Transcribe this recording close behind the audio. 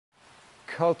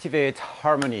cultivate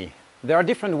harmony. There are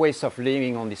different ways of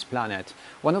living on this planet.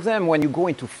 One of them, when you go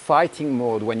into fighting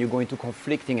mode, when you go into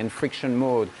conflicting and friction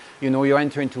mode, you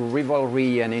enter into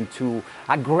rivalry and into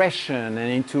aggression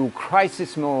and into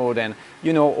crisis mode and,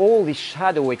 all these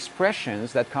shadow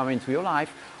expressions that come into your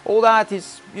life. All that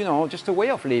is, just a way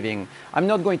of living. I'm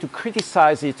not going to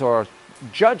criticize it or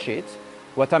judge it.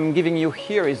 What I'm giving you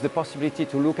here is the possibility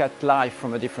to look at life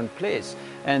from a different place.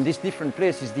 And this different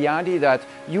place is the idea that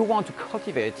you want to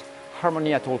cultivate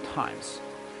harmony at all times.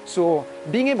 So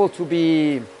being able to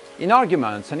be in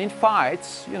arguments and in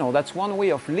fights, that's one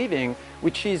way of living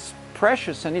which is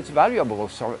precious and it's valuable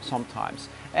sometimes.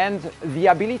 And the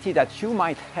ability that you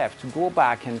might have to go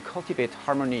back and cultivate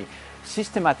harmony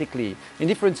systematically in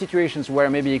different situations where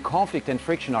maybe conflict and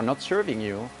friction are not serving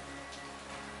you,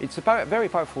 it's a very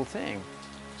powerful thing.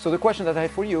 So the question that I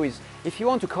have for you is, if you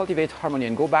want to cultivate harmony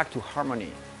and go back to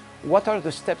harmony, what are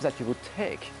the steps that you would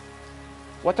take?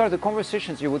 What are the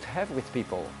conversations you would have with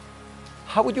people?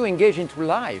 How would you engage into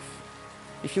life?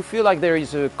 If you feel like there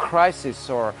is a crisis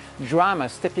or drama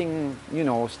starting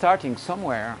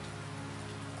somewhere,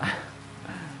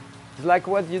 it's like,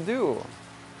 what do you do?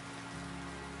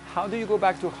 How do you go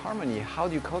back to harmony? How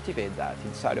do you cultivate that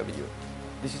inside of you?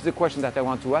 This is the question that I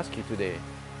want to ask you today.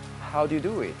 How do you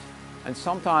do it? And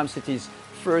sometimes it is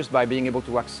first by being able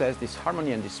to access this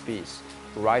harmony and this peace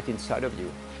right inside of you.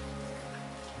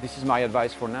 This is my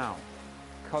advice for now.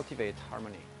 Cultivate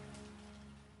harmony.